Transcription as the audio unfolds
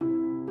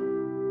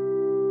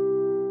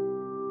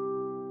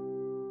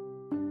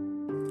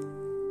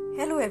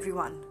Hello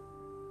everyone,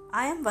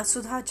 I am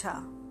Vasudha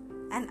Jha,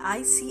 an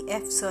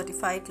ICF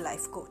certified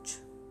life coach.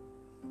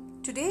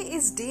 Today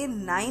is day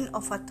 9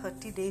 of our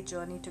 30-day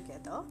journey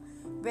together,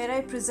 where I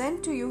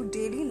present to you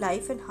daily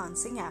life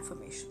enhancing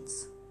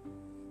affirmations.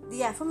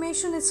 The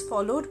affirmation is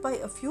followed by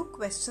a few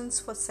questions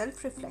for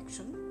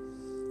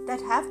self-reflection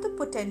that have the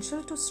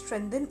potential to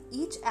strengthen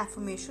each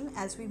affirmation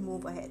as we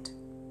move ahead.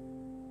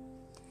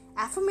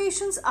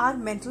 Affirmations are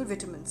mental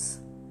vitamins,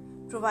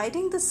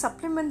 providing the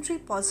supplementary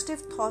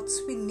positive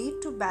thoughts we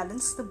need to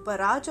balance the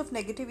barrage of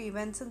negative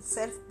events and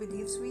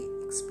self-beliefs we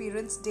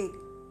experience daily.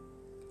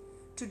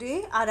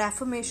 Today, our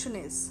affirmation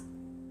is,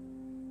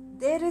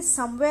 there is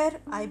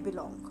somewhere I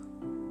belong.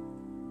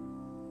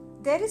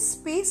 There is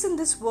space in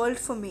this world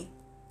for me.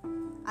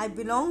 I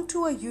belong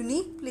to a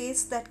unique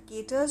place that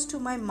caters to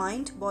my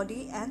mind,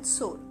 body, and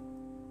soul.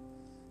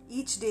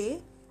 Each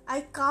day,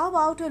 I carve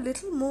out a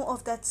little more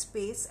of that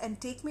space and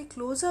take me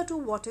closer to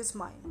what is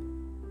mine.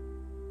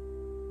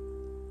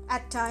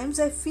 At times,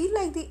 I feel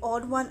like the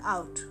odd one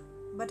out,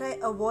 but I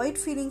avoid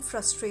feeling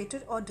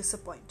frustrated or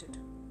disappointed.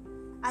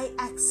 I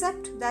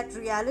accept that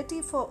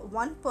reality for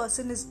one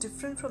person is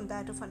different from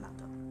that of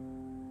another.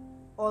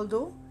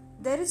 Although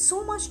there is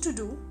so much to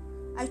do,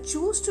 I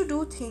choose to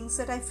do things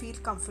that I feel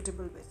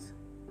comfortable with.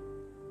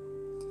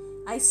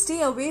 I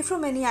stay away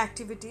from any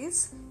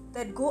activities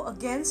that go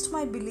against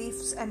my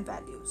beliefs and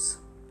values.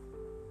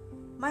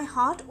 My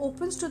heart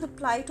opens to the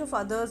plight of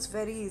others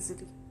very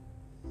easily.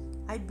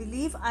 I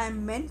believe I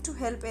am meant to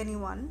help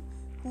anyone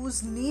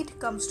whose need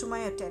comes to my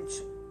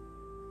attention.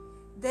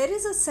 There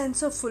is a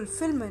sense of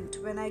fulfillment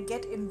when I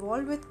get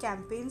involved with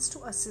campaigns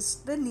to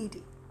assist the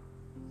needy.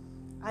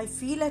 I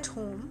feel at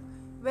home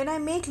when I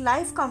make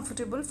life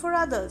comfortable for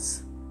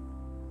others.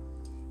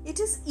 It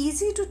is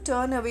easy to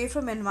turn away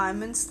from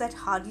environments that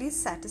hardly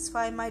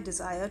satisfy my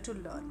desire to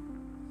learn.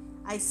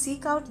 I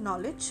seek out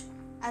knowledge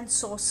and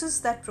sources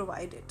that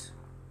provide it.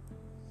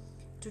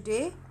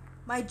 Today,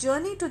 my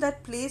journey to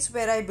that place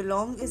where I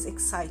belong is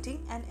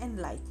exciting and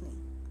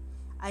enlightening.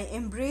 I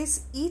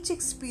embrace each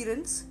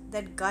experience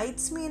that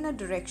guides me in a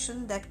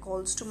direction that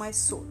calls to my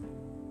soul.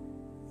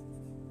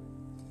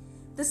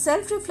 The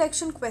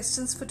self-reflection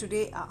questions for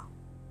today are: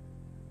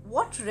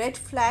 what red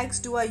flags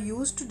do I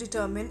use to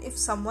determine if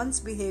someone's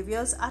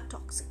behaviors are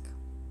toxic?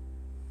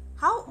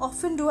 How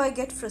often do I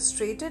get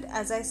frustrated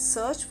as I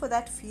search for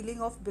that feeling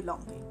of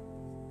belonging?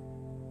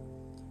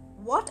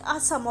 What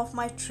are some of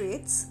my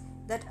traits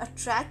that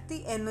attract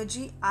the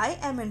energy I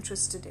am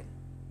interested in?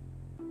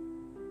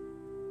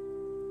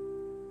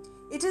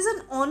 It is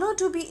an honor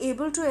to be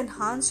able to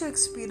enhance your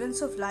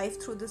experience of life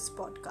through this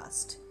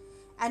podcast,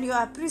 and your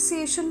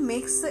appreciation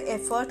makes the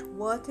effort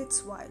worth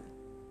its while.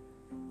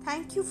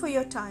 Thank you for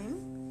your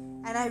time,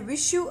 and I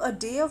wish you a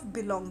day of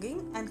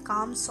belonging and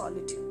calm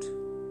solitude.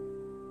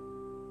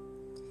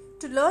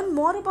 To learn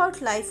more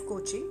about life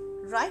coaching,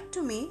 write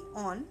to me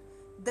on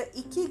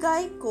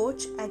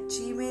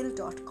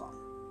theikigaicoach@gmail.com.